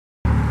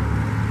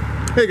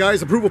Hey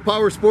guys, Approval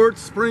Power Sports,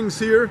 spring's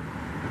here.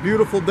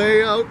 Beautiful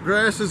day out,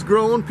 grass is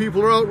growing,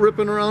 people are out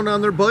ripping around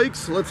on their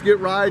bikes. Let's get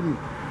riding.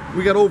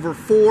 We got over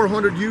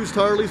 400 used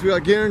Harleys, we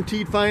got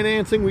guaranteed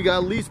financing, we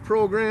got lease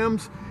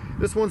programs.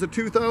 This one's a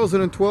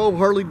 2012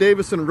 Harley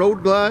Davidson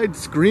Road Glide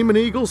Screaming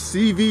Eagle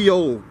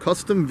CVO,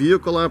 custom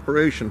vehicle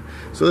operation.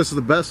 So this is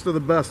the best of the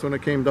best when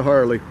it came to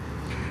Harley.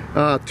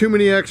 Too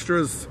many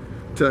extras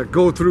to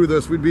go through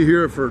this. We'd be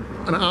here for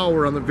an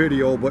hour on the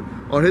video, but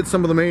I'll hit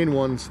some of the main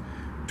ones.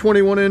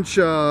 21-inch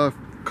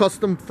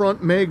custom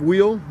front mag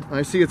wheel.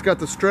 I see it's got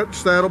the stretch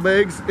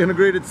saddlebags,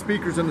 integrated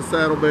speakers in the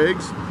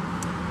saddlebags.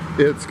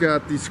 It's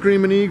got the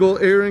Screaming Eagle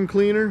airing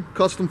cleaner,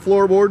 custom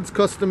floorboards,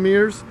 custom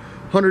mirrors,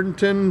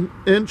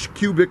 110-inch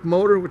cubic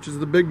motor, which is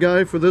the big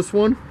guy for this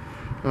one.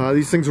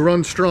 These things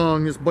run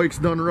strong. This bike's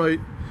done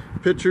right.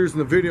 Pictures and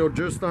the video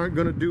just aren't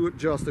going to do it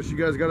justice. You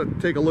guys got to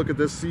take a look at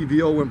this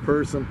CVO in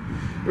person.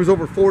 There's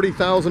over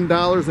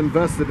 $40,000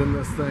 invested in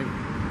this thing.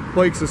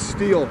 Bike's a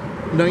steal.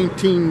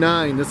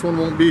 19.9. This one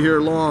won't be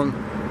here long.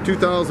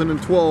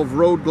 2012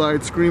 Road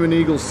Glide Screaming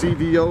Eagle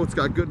CVO. It's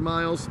got good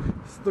miles.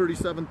 It's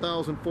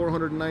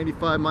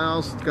 37,495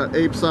 miles. It's got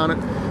apes on it.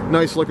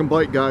 Nice looking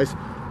bike, guys.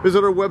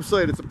 Visit our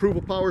website. It's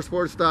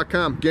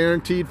approvalpowersports.com.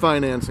 Guaranteed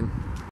financing.